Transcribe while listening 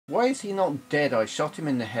Why is he not dead? I shot him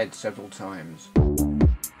in the head several times.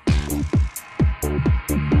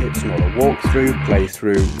 It's not a walkthrough,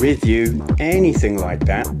 playthrough, review, anything like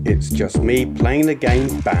that. It's just me playing the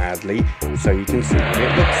game badly so you can see what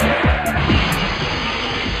it looks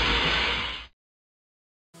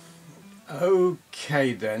like.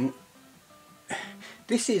 Okay then.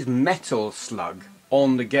 This is Metal Slug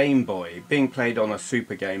on the Game Boy, being played on a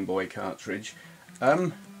Super Game Boy cartridge.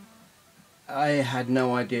 I had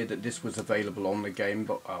no idea that this was available on the game,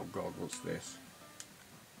 but oh god, what's this?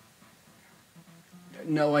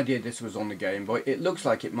 No idea this was on the Game Boy. It looks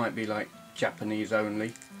like it might be like Japanese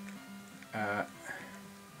only.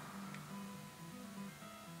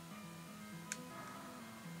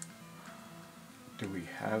 Do we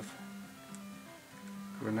have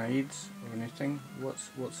grenades or anything?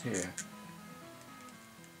 What's here?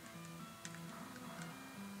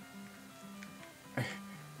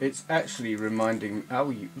 It's actually reminding me.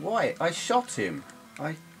 Oh, why? I shot him.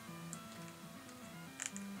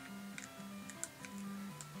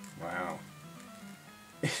 Wow.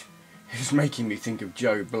 It's making me think of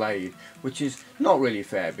Joe Blade, which is not really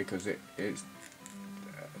fair because it is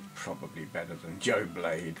probably better than Joe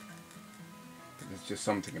Blade. But there's just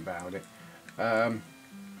something about it. Well,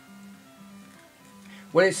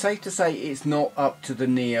 it's safe to say it's not up to the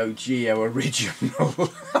Neo Geo original.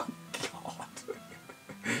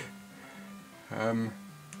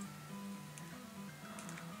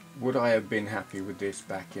 Would I have been happy with this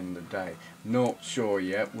back in the day? Not sure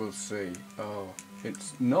yet, we'll see. Oh,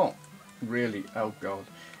 it's not really, oh god,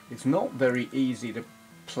 it's not very easy to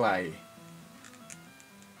play.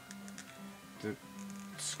 The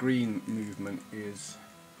screen movement is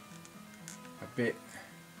a bit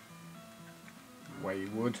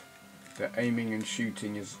wayward. The aiming and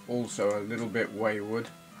shooting is also a little bit wayward.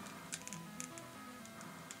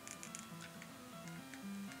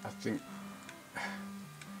 I think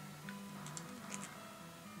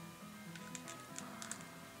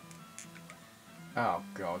oh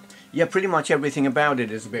god. Yeah, pretty much everything about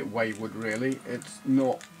it is a bit wayward really. It's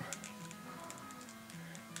not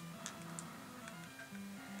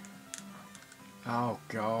oh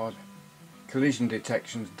god. Collision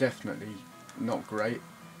detection's definitely not great.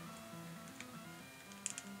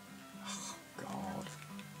 Oh god.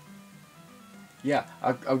 Yeah,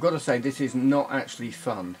 I've got to say this is not actually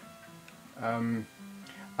fun. I'm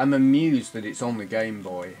amused that it's on the Game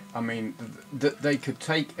Boy. I mean, that they could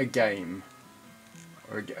take a game,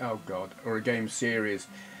 or a game series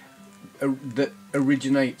that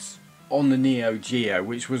originates on the Neo Geo,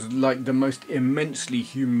 which was like the most immensely,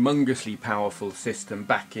 humongously powerful system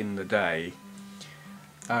back in the day.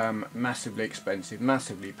 Massively expensive,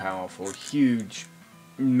 massively powerful, huge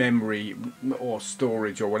memory or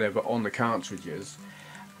storage or whatever on the cartridges,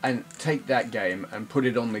 and take that game and put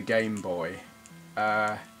it on the Game Boy.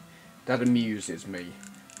 That amuses me,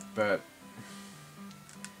 but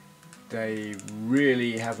they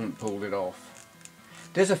really haven't pulled it off.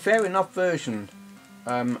 There's a fair enough version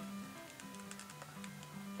on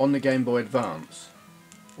the Game Boy Advance.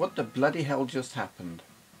 What the bloody hell just happened?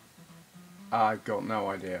 I've got no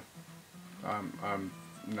idea.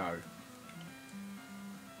 No.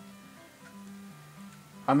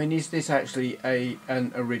 I mean, is this actually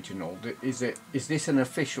an original? Is this an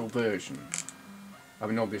official version? I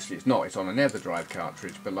mean, obviously it's not. It's on an EverDrive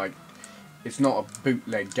cartridge, but like, it's not a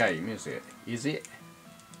bootleg game, is it? Is it?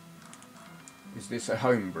 Is this a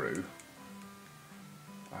homebrew?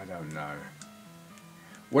 I don't know.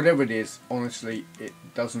 Whatever it is, honestly, it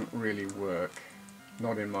doesn't really work.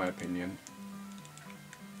 Not in my opinion.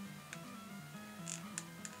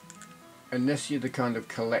 Unless you're the kind of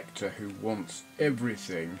collector who wants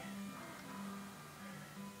everything,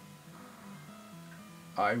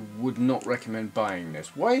 I would not recommend buying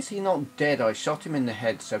this. Why is he not dead? I shot him in the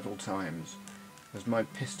head several times, as my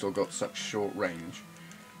pistol got such short range.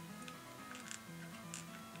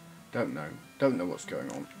 Don't know what's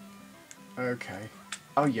going on. Okay.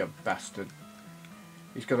 Oh, you bastard.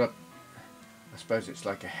 He's got a, I suppose it's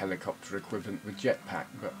like a helicopter equivalent with jetpack,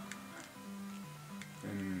 but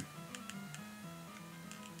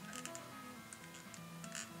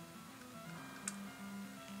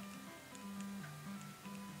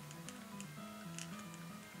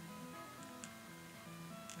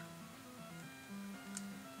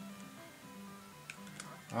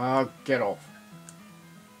oh, get off.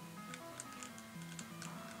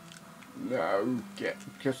 No,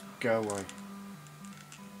 just go away.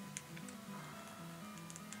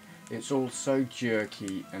 It's all so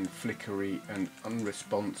jerky and flickery and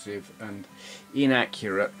unresponsive and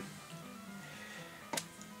inaccurate.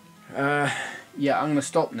 yeah, I'm going to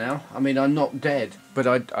stop now. I mean, I'm not dead, but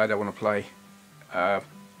I don't want to play.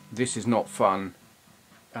 This is not fun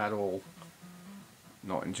at all.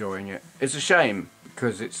 Not enjoying it. It's a shame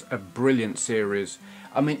because it's a brilliant series.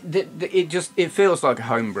 I mean, it feels like a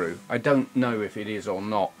homebrew. I don't know if it is or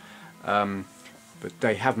not, but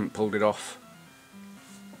they haven't pulled it off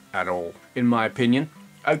at all, in my opinion.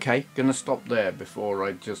 Okay, gonna stop there before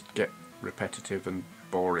I just get repetitive and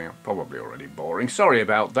boring. I'm probably already boring. Sorry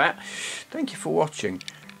about that. Thank you for watching.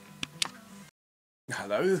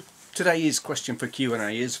 Hello. Today's question for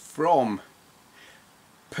Q&A is from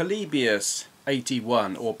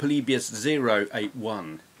Polybius81 or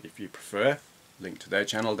Polybius081 if you prefer. Link to their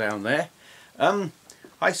channel down there.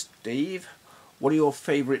 Hi Steve. What are your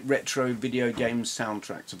favourite retro video game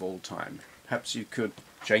soundtracks of all time? Perhaps you could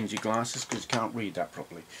change your glasses because you can't read that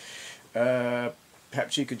properly.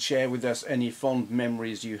 Perhaps you could share with us any fond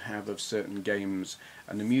memories you have of certain games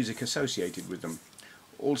and the music associated with them.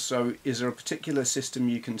 Also, is there a particular system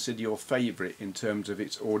you consider your favourite in terms of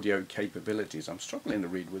its audio capabilities? I'm struggling to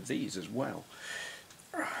read with these as well.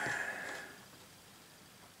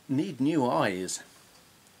 Need new eyes.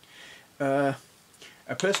 A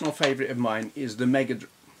personal favourite of mine is the Mega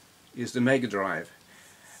Drive,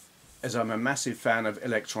 as I'm a massive fan of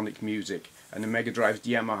electronic music, and the Mega Drive's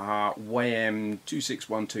Yamaha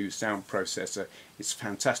YM2612 sound processor is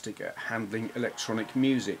fantastic at handling electronic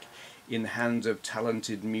music in the hands of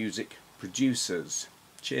talented music producers.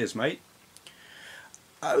 Cheers, mate.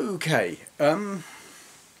 Okay, I've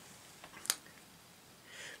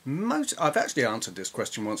actually answered this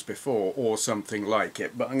question once before, or something like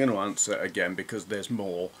it, but I'm going to answer it again because there's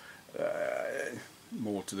more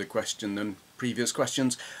to the question than previous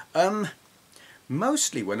questions.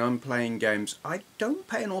 Mostly when I'm playing games, I don't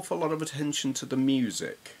pay an awful lot of attention to the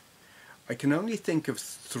music. I can only think of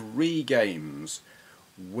 3 games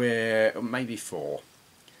where, or maybe 4,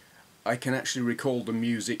 I can actually recall the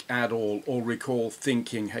music at all, or recall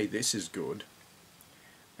thinking, hey, this is good.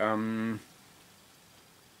 I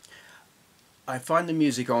find the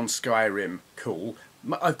music on Skyrim cool.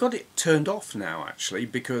 I've got it turned off now actually,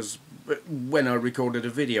 because when I recorded a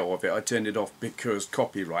video of it I turned it off because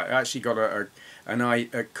copyright. I actually got a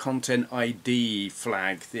content ID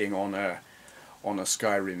flag thing on a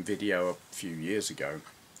Skyrim video a few years ago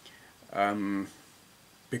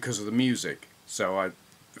because of the music, so I've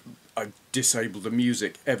disabled the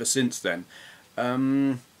music ever since then.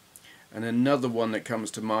 And another one that comes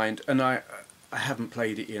to mind, and I haven't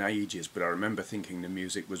played it in ages, but I remember thinking the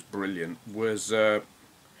music was brilliant, was here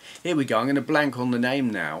we go, I'm going to blank on the name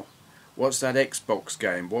now. What's that Xbox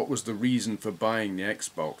game? What was the reason for buying the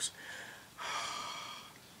Xbox?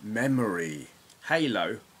 Memory.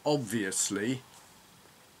 Halo, obviously.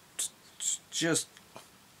 Just,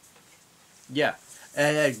 yeah,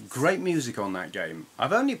 great music on that game.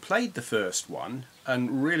 I've only played the first one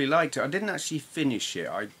and really liked it. I didn't actually finish it.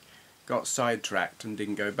 I got sidetracked and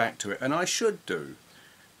didn't go back to it, and I should do,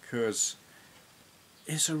 because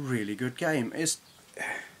it's a really good game.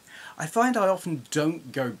 I find I often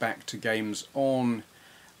don't go back to games on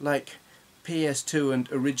like PS2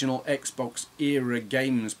 and original Xbox era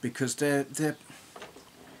games because they're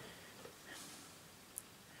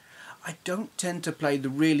I don't tend to play the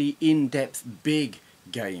really in-depth big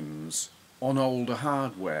games on older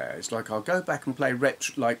hardware. It's like I'll go back and play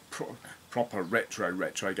proper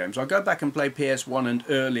retro games. I'll go back and play PS1 and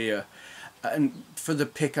earlier, and for the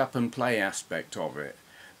pick up and play aspect of it.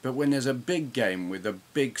 But when there's a big game with a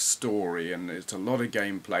big story and it's a lot of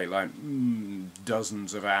gameplay, like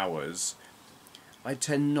dozens of hours, I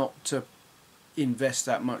tend not to invest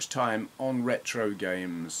that much time on retro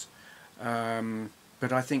games.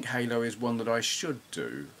 But I think Halo is one that I should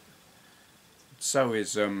do. So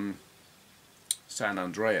is San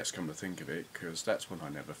Andreas, come to think of it, because that's one I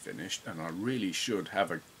never finished and I really should have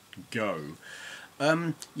a go.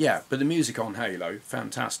 Yeah, but the music on Halo,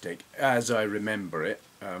 fantastic, as I remember it.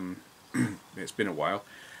 It's been a while.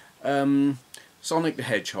 Sonic the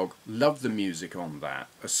Hedgehog, love the music on that,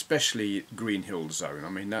 especially Green Hill Zone. I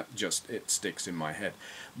mean, that just, it sticks in my head.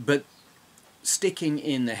 But sticking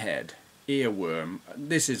in the head, Earworm,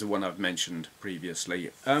 this is the one I've mentioned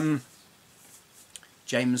previously.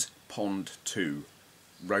 James Pond 2,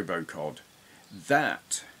 Robocod.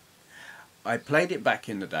 That, I played it back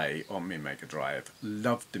in the day on my Mega Drive,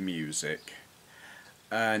 loved the music,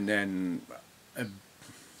 and then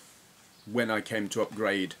when I came to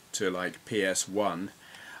upgrade to like PS1,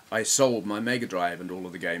 I sold my Mega Drive and all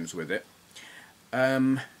of the games with it.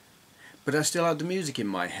 But I still had the music in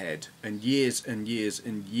my head, and years and years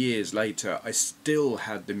and years later I still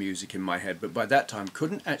had the music in my head, but by that time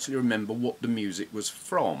couldn't actually remember what the music was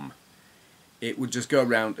from. it would just go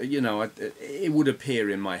around, you know, it would appear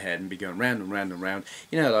in my head and be going round and round and round.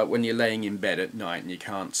 You know, like when you're laying in bed at night and you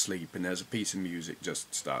can't sleep and there's a piece of music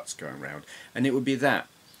just starts going round. And it would be that.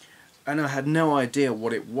 And I had no idea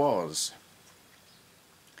what it was.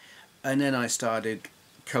 And then I started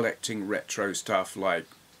collecting retro stuff, like,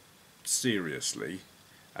 seriously,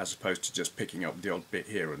 as opposed to just picking up the odd bit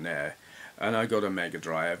here and there. And I got a Mega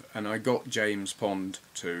Drive, and I got James Pond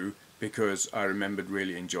 2 because I remembered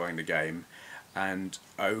really enjoying the game. And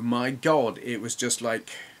oh my god, it was just like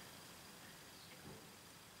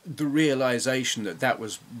the realization that that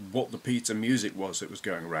was what the piece of music was that was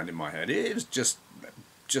going around in my head. It was just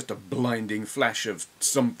a blinding flash of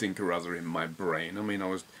something or other in my brain. I mean, I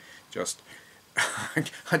was just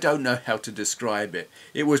I don't know how to describe it.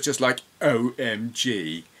 It was just like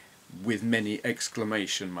OMG with many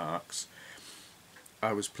exclamation marks.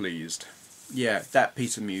 I was pleased. Yeah, that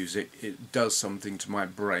piece of music, it does something to my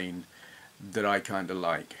brain that I kind of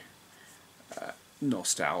like.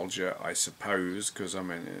 Nostalgia, I suppose, because I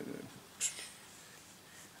mean,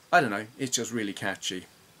 I don't know, it's just really catchy.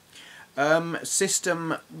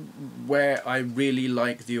 System where I really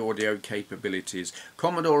like the audio capabilities,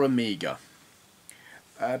 Commodore Amiga.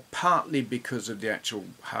 Partly because of the actual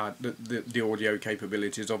the audio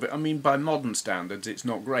capabilities of it. I mean, by modern standards it's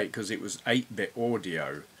not great because it was 8-bit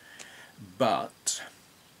audio, but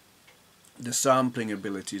the sampling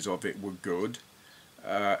abilities of it were good.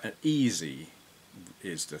 Easy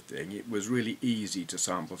is the thing. It was really easy to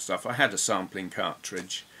sample stuff. I had a sampling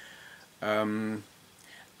cartridge, and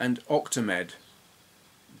Octamed,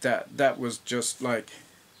 that was just like,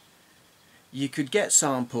 you could get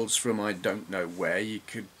samples from I don't know where. You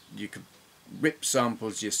could rip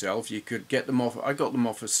samples yourself. You could get them off. I got them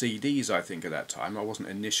off of CDs, I think, at that time. I wasn't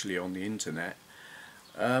initially on the internet.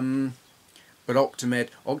 But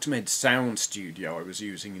Octamed Sound Studio I was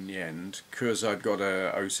using in the end, because I'd got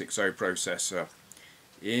a 060 processor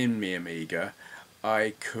in my Amiga.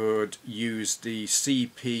 I could use the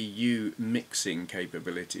CPU mixing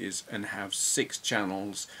capabilities and have 6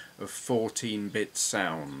 channels of 14-bit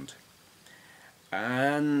sound.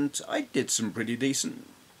 And I did some pretty decent,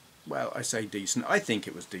 well, I say decent, I think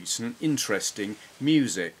it was decent, interesting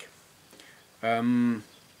music. Made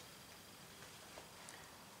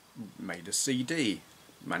a CD,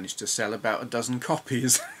 managed to sell about a dozen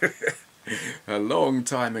copies a long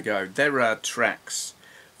time ago. There are tracks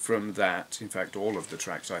from that, in fact all of the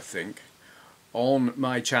tracks I think, on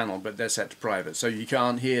my channel, but they're set to private, so you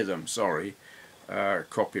can't hear them, sorry.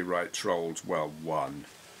 Copyright trolls, well, one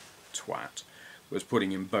twat was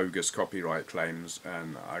putting in bogus copyright claims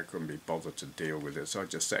and I couldn't be bothered to deal with it, so I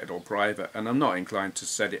just set it all private, and I'm not inclined to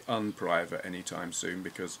set it unprivate anytime soon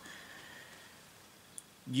because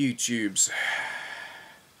YouTube's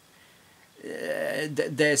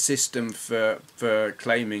their system for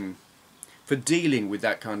claiming, for dealing with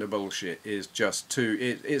that kind of bullshit is just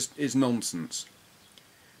too, it's nonsense.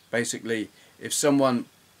 Basically, if someone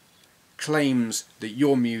claims that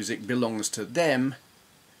your music belongs to them,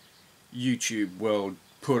 YouTube will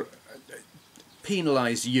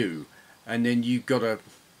penalise you, and then you gotta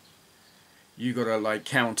like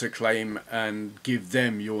counterclaim and give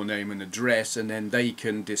them your name and address, and then they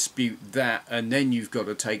can dispute that, and then you've got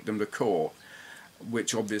to take them to court,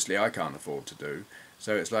 which obviously I can't afford to do.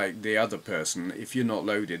 So it's like the other person, if you're not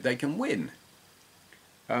loaded, they can win.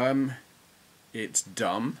 It's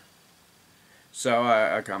dumb. So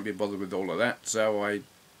I can't be bothered with all of that, so I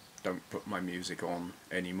don't put my music on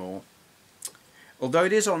anymore. Although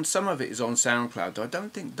it is on, some of it is on SoundCloud. I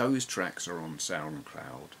don't think those tracks are on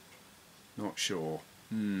SoundCloud. Not sure.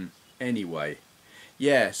 Anyway.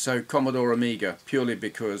 Yeah, so Commodore Amiga, purely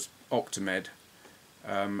because Octamed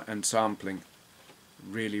and sampling.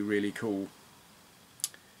 Really, really cool.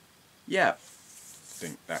 Yeah, I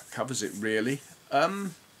think that covers it really.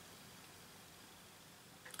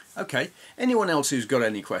 Okay, anyone else who's got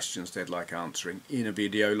any questions they'd like answering in a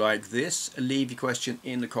video like this, leave your question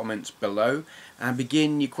in the comments below and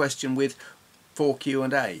begin your question with for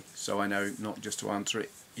Q&A, so I know not just to answer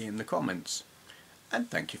it in the comments.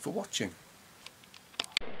 And thank you for watching.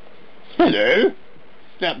 Hello,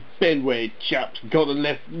 that Benway chap's got to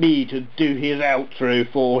left me to do his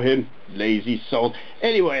outro for him, lazy sod.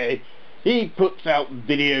 Anyway, he puts out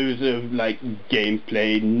videos of like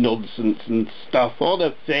gameplay nonsense and stuff on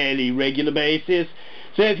a fairly regular basis,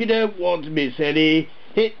 so if you don't want to miss any,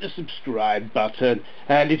 hit the subscribe button,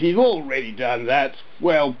 and if you've already done that,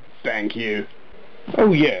 well, thank you.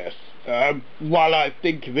 Oh yes, while I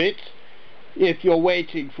think of it, if you're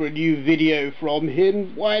waiting for a new video from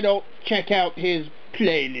him, why not check out his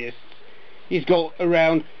playlists? He's got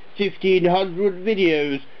around 1,500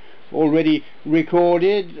 videos, already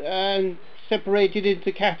recorded and separated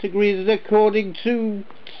into categories according to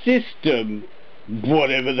system,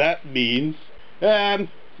 whatever that means.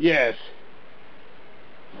 Yes.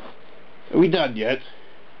 Are we done yet?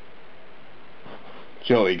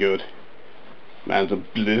 Jolly good. Man's a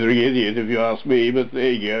blithering idiot if you ask me, but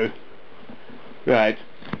there you go. Right,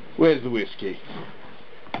 where's the whiskey?